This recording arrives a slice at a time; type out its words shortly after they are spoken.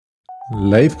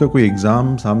Life का कोई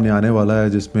exam सामने आने वाला है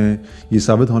जिसमें ये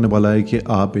साबित होने वाला है कि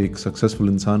आप एक सक्सेसफुल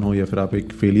इंसान हो या फिर आप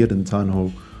एक फेलियर इंसान हो।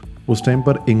 उस टाइम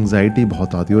पर एंग्जाइटी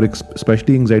बहुत आती है और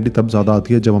स्पेशली एंग्जाइटी तब ज़्यादा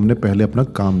आती है जब हमने पहले अपना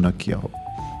काम ना किया हो।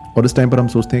 और इस टाइम पर हम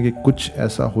सोचते हैं कि कुछ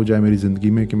ऐसा हो जाए मेरी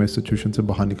ज़िंदगी में कि मैं इस सिचुएशन से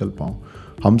बाहर निकल पाऊँ।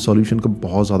 हम सॉल्यूशन को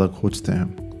बहुत ज़्यादा खोजते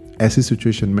हैं। ऐसी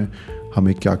सिचुएशन में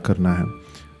हमें क्या करना है,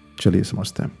 चलिए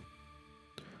समझते हैं।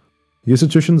 ये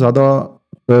सिचुएशन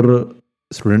ज़्यादातर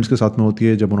स्टूडेंट्स के साथ में होती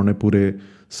है जब उन्होंने पूरे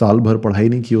साल भर पढ़ाई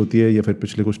नहीं की होती है या फिर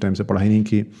पिछले कुछ टाइम से पढ़ाई नहीं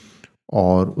की,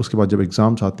 और उसके बाद जब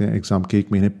एग्ज़ाम्स आते हैं, एग्ज़ाम के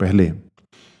 1 महीने पहले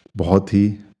बहुत ही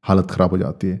हालत ख़राब हो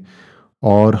जाती है।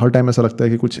 और हर टाइम ऐसा लगता है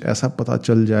कि कुछ ऐसा पता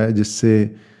चल जाए जिससे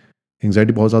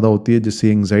एंग्ज़ायटी बहुत ज़्यादा होती है,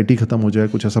 जिससे एंग्ज़ायटी ख़त्म हो जाए।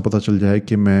 कुछ ऐसा पता चल जाए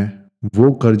कि मैं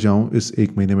वो कर जाऊँ इस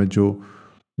 1 महीने में जो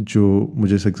जो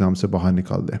मुझे इस एग्ज़ाम से बाहर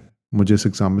निकाल दे, मुझे इस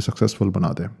एग्ज़ाम में सक्सेसफुल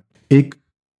बना दे। एक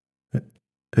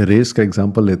रेस का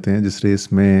एग्जांपल लेते हैं जिस रेस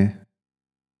में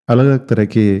अलग अलग तरह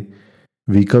के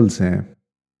व्हीकल्स हैं।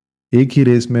 एक ही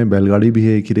रेस में बैलगाड़ी भी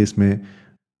है, एक ही रेस में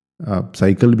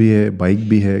साइकिल भी है, बाइक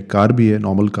भी है, कार भी है,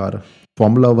 normal car,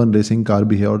 formula 1 racing car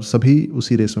भी है, और सभी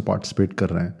उसी रेस में पार्टिसिपेट कर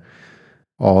रहे हैं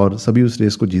और सभी उस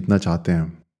रेस को जीतना चाहते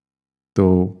हैं।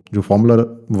 तो जो फार्मूला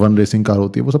 1 रेसिंग कार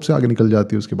होती है वो सबसे आगे निकल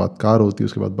जाती है, उसके बाद कार होती है,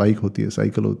 उसके बाद बाइक होती है,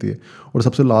 साइकिल होती है, और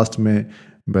सबसे लास्ट में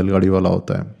बैलगाड़ी वाला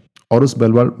होता है। और उस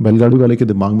बैलगाड़ी वाले के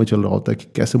दिमाग में चल रहा होता है कि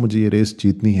कैसे मुझे ये रेस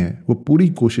जीतनी है। वो पूरी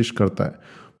कोशिश करता है,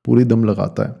 पूरी दम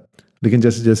लगाता है, लेकिन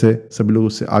जैसे जैसे सभी लोग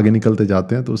उससे आगे निकलते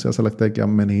जाते हैं तो उसे ऐसा लगता है कि अब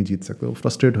मैं नहीं जीत सकता। वो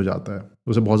फ्रस्ट्रेट हो जाता है,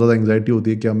 उसे बहुत ज़्यादा एंग्जाइटी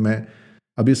होती है कि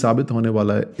अब ये साबित होने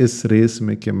वाला है इस रेस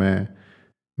में कि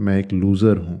मैं एक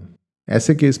लूज़र हूँ।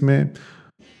 ऐसे केस में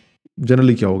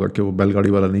जनरली क्या होगा कि वो बैलगाड़ी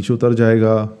वाला नीचे उतर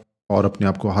जाएगा और अपने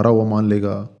आप को हारा हुआ मान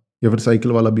लेगा, या फिर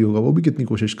साइकिल वाला भी होगा, वो भी कितनी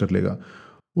कोशिश कर लेगा,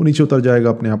 वो नीचे उतर जाएगा,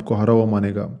 अपने आप को हारा हुआ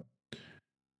मानेगा,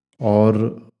 और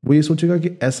वो ये सोचेगा कि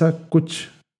ऐसा कुछ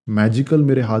मैजिकल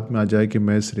मेरे हाथ में आ जाए कि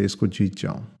मैं इस रेस को जीत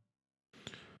जाऊं।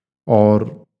 और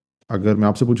अगर मैं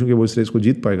आपसे पूछूं कि वो इस रेस को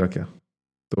जीत पाएगा क्या,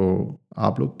 तो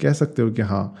आप लोग कह सकते हो कि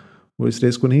हाँ, वो इस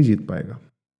रेस को नहीं जीत पाएगा।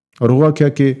 और हुआ क्या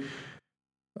कि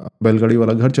बैलगाड़ी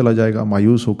वाला घर चला जाएगा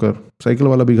मायूस होकर, साइकिल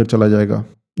वाला भी घर चला जाएगा,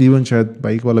 इवन शायद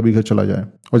बाइक वाला भी घर चला जाए।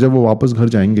 और जब वो वापस घर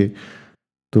जाएंगे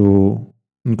तो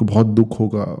उनको बहुत दुख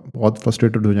होगा, बहुत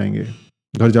फ्रस्ट्रेटेड हो जाएंगे।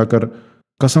 घर जाकर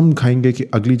कसम खाएंगे कि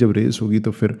अगली जब रेस होगी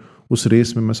तो फिर उस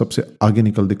रेस में मैं सबसे आगे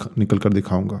निकल कर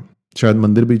दिखाऊंगा। शायद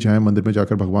मंदिर भी जाएं, मंदिर में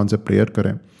जाकर भगवान से प्रेयर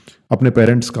करें, अपने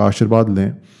पेरेंट्स का आशीर्वाद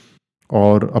लें,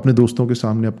 और अपने दोस्तों के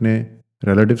सामने, अपने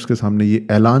रिलेटिव्स के सामने ये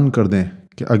ऐलान कर दें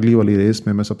कि अगली वाली रेस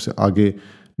में मैं सबसे आगे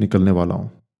निकलने वाला हूँ।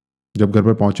 जब घर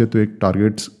पर पहुँचे तो एक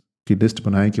टारगेट्स की लिस्ट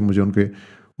बनाएं कि मुझे उनके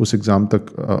उस एग्ज़ाम तक,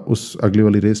 उस अगली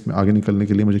वाली रेस में आगे निकलने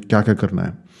के लिए मुझे क्या क्या करना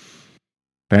है।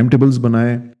 टाइम टेबल्स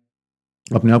बनाएं,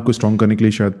 अपने आप को स्ट्रॉन्ग करने के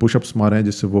लिए शायद पुशअप्स मारें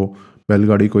जिससे वो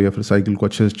बैलगाड़ी को या फिर साइकिल को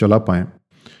अच्छे से चला पाएं।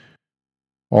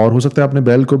 और हो सकता है अपने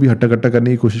बैल को भी हट्टा कट्टा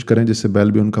करने की कोशिश करें जिससे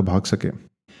बैल भी उनका भाग सके।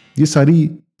 ये सारी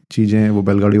चीज़ें वो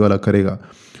बैलगाड़ी वाला करेगा,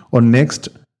 और नेक्स्ट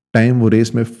टाइम वो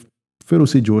रेस में फिर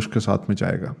उसी जोश के साथ में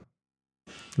जाएगा।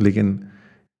 लेकिन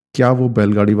क्या वो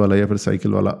बैलगाड़ी वाला या फिर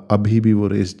साइकिल वाला अभी भी वो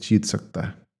रेस जीत सकता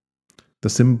है? The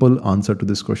simple answer to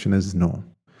this question is no.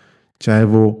 चाहे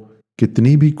वो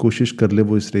कितनी भी कोशिश कर ले,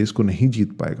 वो इस रेस को नहीं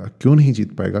जीत पाएगा। क्यों नहीं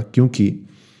जीत पाएगा? क्योंकि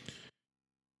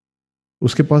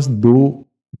उसके पास 2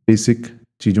 बेसिक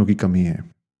चीज़ों की कमी है।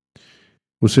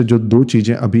 उसे जो 2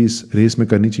 चीज़ें अभी इस रेस में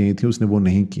करनी चाहिए थी, उसने वो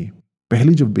नहीं की।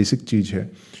 पहली जो बेसिक चीज़ है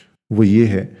वो ये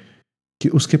है कि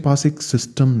उसके पास एक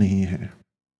सिस्टम नहीं है,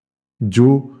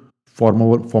 जो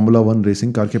फार्मूला 1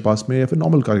 रेसिंग कार के पास में या फिर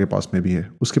नॉर्मल कार के पास में भी है।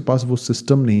 उसके पास वो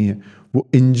सिस्टम नहीं है, वो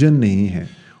इंजन नहीं है।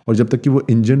 और जब तक कि वो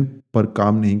इंजन पर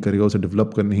काम नहीं करेगा, उसे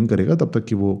डेवलप कर नहीं करेगा, तब तक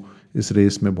कि वो इस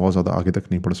रेस में बहुत ज़्यादा आगे तक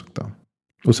नहीं बढ़ सकता।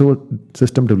 उसे वो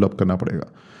सिस्टम डेवलप करना पड़ेगा।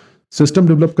 सिस्टम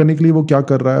डेवलप करने के लिए वो क्या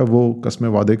कर रहा है? वो कस्में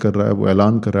वादे कर रहा है, वो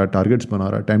ऐलान कर रहा है, टारगेट्स बना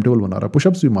रहा है, टाइम टेबल बना रहा है,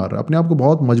 पुशअप्स भी मार रहा है, अपने आप को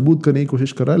बहुत मजबूत करने की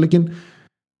कोशिश कर रहा है, लेकिन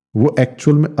वो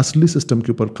एक्चुअल में असली सिस्टम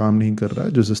के ऊपर काम नहीं कर रहा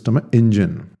है, जो सिस्टम है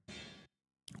इंजन।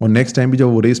 और नेक्स्ट टाइम भी जब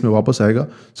वो रेस में वापस आएगा,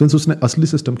 सिंस उसने असली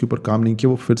सिस्टम के ऊपर काम नहीं किया,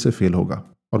 वो फिर से फेल होगा,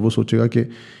 और वो सोचेगा कि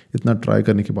इतना ट्राई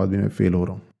करने के बाद भी मैं फेल हो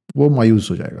रहा हूँ। वो मायूस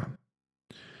हो जाएगा।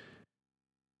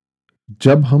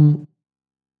 जब हम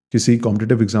किसी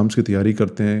कॉम्पिटिटिव एग्जाम्स की तैयारी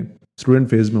करते हैं, स्टूडेंट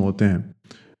फेज में होते हैं,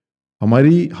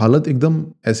 हमारी हालत एकदम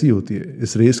ऐसी होती है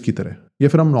इस रेस की तरह, या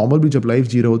फिर हम नॉर्मल भी जब लाइफ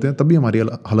जी रहे होते हैं तब भी हमारी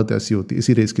हालत ऐसी होती है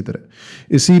इसी रेस की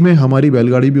तरह। इसी में हमारी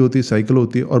बैलगाड़ी भी होती है, साइकिल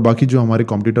होती है, और बाकी जो हमारे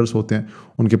कॉम्पिटिटर्स होते हैं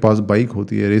उनके पास बाइक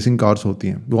होती है, रेसिंग कार्स होती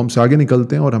हैं। वो हमसे आगे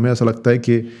निकलते हैं और हमें ऐसा लगता है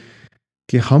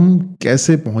कि हम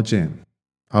कैसे पहुँचें।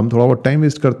 हम थोड़ा बहुत टाइम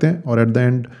वेस्ट करते हैं, और एट द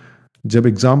एंड जब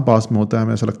एग्ज़ाम पास में होता है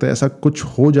हमें ऐसा लगता है ऐसा कुछ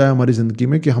हो जाए हमारी ज़िंदगी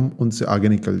में कि हम उनसे आगे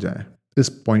निकल जाएं। इस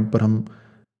पॉइंट पर हम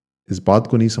इस बात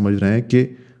को नहीं समझ रहे हैं कि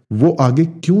वो आगे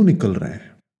क्यों निकल रहे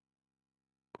हैं,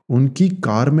 उनकी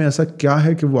कार में ऐसा क्या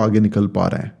है कि वो आगे निकल पा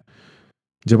रहे हैं।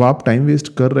 जब आप टाइम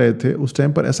वेस्ट कर रहे थे उस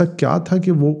टाइम पर ऐसा क्या था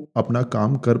कि वो अपना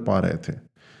काम कर पा रहे थे।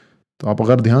 तो आप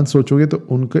अगर ध्यान सोचोगे तो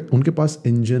उनके उनके पास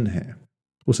इंजन है,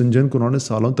 उस इंजन को उन्होंने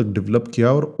सालों तक डेवलप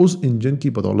किया और उस इंजन की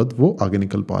बदौलत वो आगे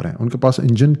निकल पा रहे हैं। उनके पास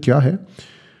इंजन क्या है,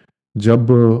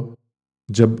 जब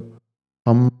जब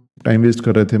हम टाइम वेस्ट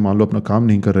कर रहे थे, मान लो अपना काम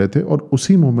नहीं कर रहे थे, और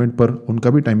उसी मोमेंट पर उनका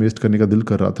भी टाइम वेस्ट करने का दिल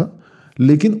कर रहा था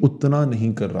लेकिन उतना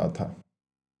नहीं कर रहा था।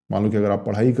 मान लो कि अगर आप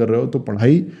पढ़ाई कर रहे हो तो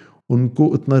पढ़ाई उनको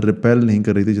उतना रिपेल नहीं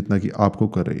कर रही थी जितना कि आपको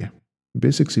कर रही है।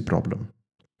 बेसिक सी प्रॉब्लम,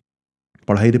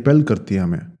 पढ़ाई रिपेल करती है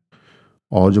हमें,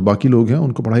 और जो बाकी लोग हैं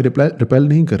उनको पढ़ाई रिपेल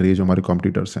नहीं कर रही है। जो हमारे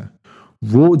कॉम्पिटिटर्स हैं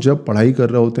वो जब पढ़ाई कर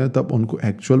रहे होते हैं तब उनको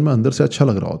एक्चुअल में अंदर से अच्छा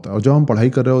लग रहा होता है, और जब हम पढ़ाई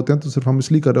कर रहे होते हैं तो सिर्फ हम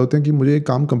इसलिए कर रहे होते हैं कि मुझे एक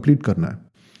काम कंप्लीट करना है।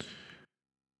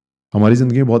 हमारी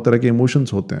ज़िंदगी में बहुत तरह के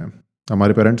इमोशंस होते हैं।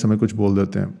 हमारे पेरेंट्स हमें कुछ बोल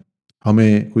देते हैं,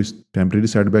 हमें कोई टेम्परेरी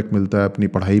सेटबैक मिलता है अपनी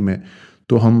पढ़ाई में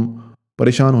तो हम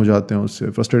परेशान हो जाते हैं, उससे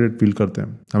फ्रस्ट्रेटेड फील करते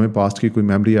हैं। हमें पास्ट की कोई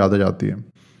मेमोरी याद आ जाती है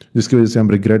जिसकी वजह से हम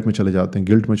रिग्रेट में चले जाते हैं,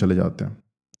 गिल्ट में चले जाते हैं।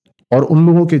 और उन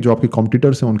लोगों के जो आपके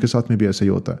कॉम्पिटिटर्स हैं उनके साथ में भी ऐसा ही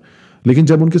होता है। लेकिन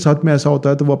जब उनके साथ में ऐसा होता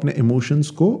है तो वो अपने इमोशंस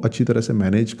को अच्छी तरह से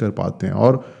मैनेज कर पाते हैं,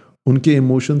 और उनके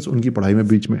इमोशंस उनकी पढ़ाई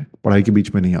के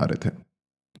बीच में नहीं आ रहे थे,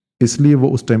 इसलिए वो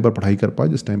उस टाइम पर पढ़ाई कर पाए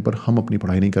जिस टाइम पर हम अपनी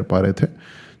पढ़ाई नहीं कर पा रहे थे,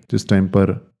 जिस टाइम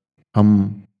पर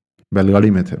हम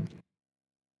बैलगाड़ी में थे।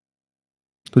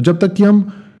 तो जब तक कि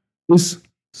हम इस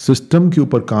सिस्टम के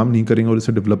ऊपर काम नहीं करेंगे और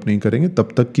इसे डेवलप नहीं करेंगे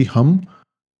तब तक कि हम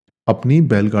अपनी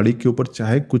बैलगाड़ी के ऊपर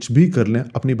चाहे कुछ भी कर लें,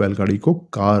 अपनी बैलगाड़ी को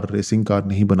रेसिंग कार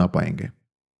नहीं बना पाएंगे।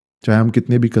 चाहे हम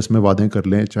कितने भी कस्में वादे कर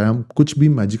लें, चाहे हम कुछ भी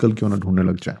मैजिकल क्यों ना ढूंढने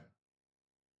लग जाए।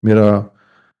 मेरा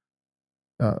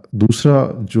दूसरा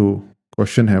जो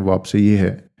क्वेश्चन है वो आपसे ये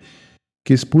है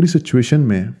कि इस पूरी सिचुएशन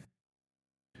में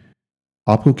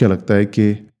आपको क्या लगता है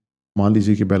कि मान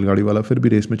लीजिए कि बैलगाड़ी वाला फिर भी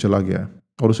रेस में चला गया है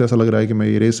और उसे ऐसा लग रहा है कि मैं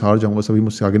ये रेस हार जाऊंगा, सभी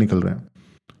मुझसे आगे निकल रहे हैं,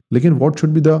 लेकिन what should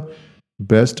be the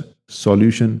best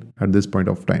solution at this point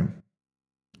of time.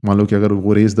 मान लो कि अगर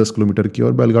वो रेस 10 किलोमीटर की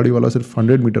और बैलगाड़ी वाला सिर्फ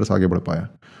 100 मीटर्स आगे बढ़ पाया,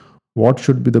 what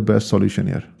should be the best solution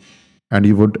यार। एंड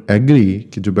यू वुड एग्री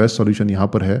कि जो बेस्ट सॉल्यूशन यहाँ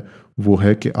पर है वो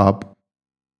है कि आप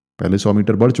पहले 100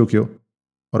 मीटर बढ़ चुके हो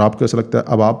और आपको ऐसा लगता है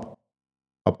अब आप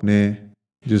अपने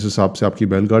जिस हिसाब से आपकी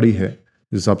बैलगाड़ी है,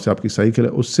 जिस हिसाब से आपकी साइकिल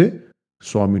है, उससे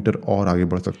 100 मीटर और आगे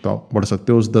बढ़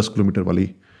सकते हो उस 10 किलोमीटर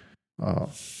वाली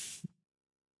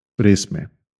रेस में।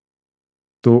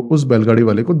 तो उस बैलगाड़ी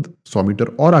वाले को 100 मीटर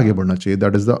और आगे बढ़ना चाहिए।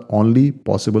 That is the only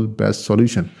possible best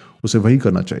solution, उसे वही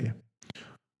करना चाहिए।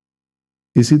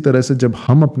 इसी तरह से जब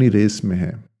हम अपनी रेस में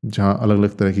हैं जहाँ अलग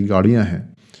अलग तरह की गाड़ियाँ हैं,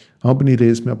 हम अपनी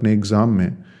रेस में अपने एग्ज़ाम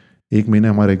में 1 महीने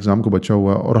हमारे एग्ज़ाम को बचा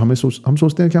हुआ और हम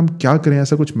सोचते हैं कि हम क्या करें,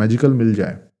 ऐसा कुछ मैजिकल मिल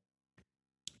जाए।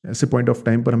 ऐसे पॉइंट ऑफ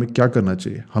टाइम पर हमें क्या करना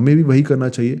चाहिए? हमें भी वही करना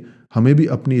चाहिए, हमें भी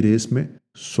अपनी रेस में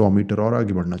 100 मीटर और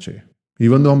आगे बढ़ना चाहिए।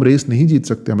 इवन दो हम रेस नहीं जीत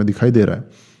सकते, हमें दिखाई दे रहा है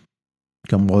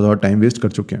कि हम बहुत ज़्यादा टाइम वेस्ट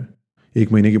कर चुके हैं,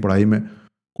 1 महीने की पढ़ाई में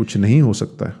कुछ नहीं हो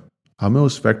सकता है। हमें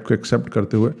उस फैक्ट को एक्सेप्ट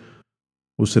करते हुए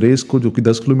उस रेस को जो कि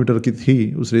 10 किलोमीटर की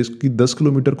थी, उस रेस की 10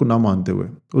 किलोमीटर को ना मानते हुए,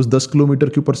 उस 10 किलोमीटर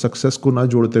के ऊपर सक्सेस को ना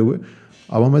जोड़ते हुए,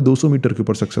 अब हमें 200 मीटर के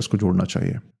ऊपर सक्सेस को जोड़ना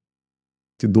चाहिए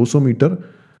कि 200 मीटर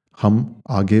हम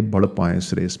आगे बढ़ पाएँ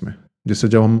इस रेस में, जिससे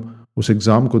जब हम उस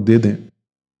एग्ज़ाम को दे दें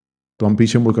तो हम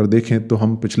पीछे मुड़कर देखें तो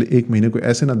हम पिछले 1 महीने को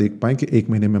ऐसे ना देख पाएँ कि 1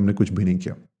 महीने में हमने कुछ भी नहीं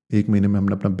किया, 1 महीने में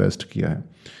हमने अपना बेस्ट किया है।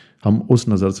 हम उस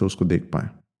नज़र से उसको देख पाएँ,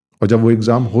 और जब वो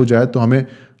एग्ज़ाम हो जाए तो हमें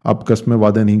अब कस्में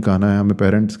वादे नहीं कहना है, हमें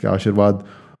पेरेंट्स के आशीर्वाद,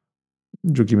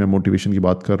 जो कि मैं मोटिवेशन की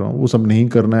बात कर रहा हूँ, वो सब नहीं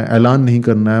करना है, ऐलान नहीं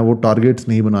करना है, वो टारगेट्स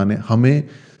नहीं बनाने। हमें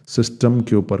सिस्टम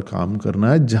के ऊपर काम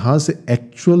करना है जहाँ से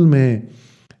एक्चुअल में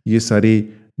ये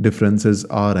सारी डिफरेंसेस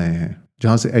आ रहे हैं,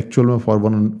 जहाँ से एक्चुअल में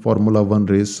फार्मूला 1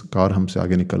 रेस कार हमसे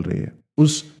आगे निकल रही है,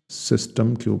 उस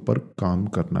सिस्टम के ऊपर काम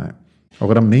करना है।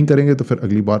 अगर हम नहीं करेंगे तो फिर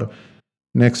अगली बार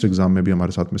नेक्स्ट एग्जाम में भी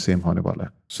हमारे साथ में सेम होने वाला है।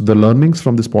 So the learnings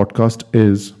from this podcast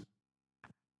is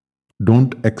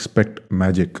don't expect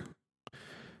magic.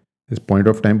 इस पॉइंट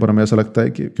ऑफ टाइम पर हमें ऐसा लगता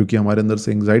है कि क्योंकि हमारे अंदर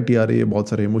से एंग्जाइटी आ रही है, बहुत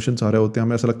सारे इमोशंस आ रहे होते हैं,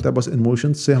 हमें ऐसा लगता है बस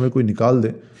इमोशंस से हमें कोई निकाल दे,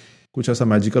 कुछ ऐसा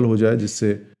मैजिकल हो जाए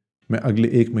जिससे मैं अगले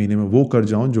 1 महीने में वो कर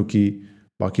जाऊं जो कि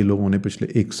बाकी लोगों ने पिछले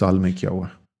 1 साल में किया हुआ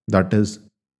है। That is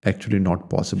actually not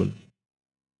possible.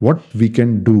 What we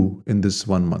can do in this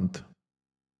 1 month,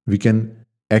 we can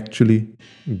actually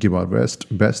give our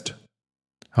best.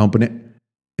 हम अपने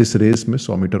इस रेस में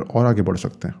 100 मीटर और आगे बढ़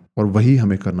सकते हैं, और वही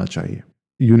हमें करना चाहिए।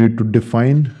 You need to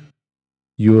define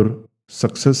your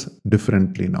success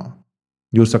differently now.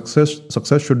 Your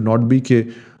success should not be कि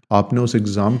आपने उस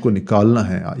एग्ज़ाम को निकालना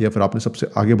है या फिर आपने सबसे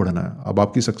आगे बढ़ना है। अब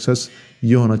आपकी सक्सेस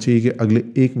ये होना चाहिए कि अगले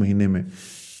 1 महीने में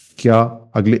क्या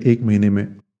अगले 1 महीने में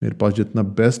मेरे पास जितना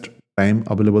बेस्ट टाइम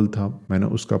अवेलेबल था मैंने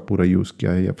उसका पूरा यूज़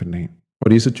किया है या फिर नहीं।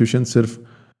 और ये सिचुएशन सिर्फ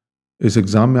इस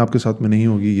एग्ज़ाम में आपके साथ में नहीं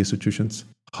होगी, ये सिचुएशंस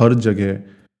हर जगह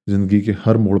ज़िंदगी के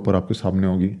हर मोड़ पर आपके सामने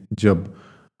होगी। जब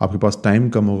आपके पास टाइम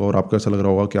कम होगा और आपको ऐसा लग रहा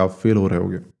होगा कि आप फेल हो रहे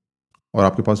होगे, और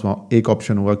आपके पास वहाँ एक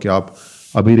ऑप्शन होगा कि आप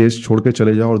अभी रेस छोड़ के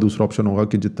चले जाओ, और दूसरा ऑप्शन होगा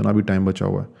कि जितना भी टाइम बचा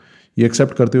हुआ है, ये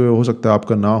एक्सेप्ट करते हुए हो सकता है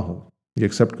आपका ना हो, ये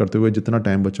एक्सेप्ट करते हुए जितना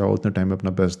टाइम बचा हो उतने टाइम में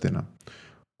अपना बेस्ट देना।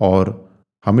 और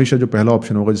हमेशा जो पहला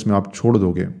ऑप्शन होगा जिसमें आप छोड़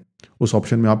दोगे, उस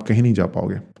ऑप्शन में आप कहीं नहीं जा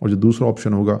पाओगे। और जो दूसरा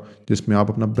ऑप्शन होगा जिसमें आप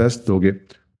अपना बेस्ट दोगे,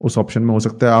 उस ऑप्शन में हो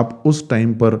सकता है आप उस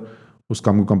टाइम पर उस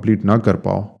काम को कंप्लीट ना कर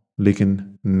पाओ, लेकिन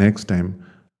नेक्स्ट टाइम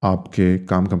आपके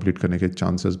काम कंप्लीट करने के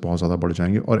चांसेस बहुत ज़्यादा बढ़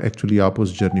जाएंगे और एक्चुअली आप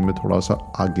उस जर्नी में थोड़ा सा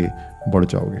आगे बढ़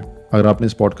जाओगे। अगर आपने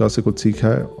इस पॉडकास्ट से कुछ सीखा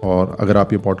है, और अगर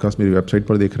आप ये पॉडकास्ट मेरी वेबसाइट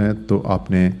पर देख रहे हैं, तो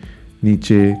आपने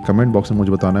नीचे कमेंट बॉक्स में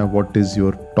मुझे बताना है what is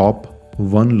your top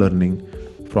 1 learning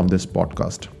from this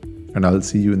podcast, and I'll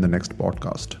see you in the next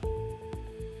podcast.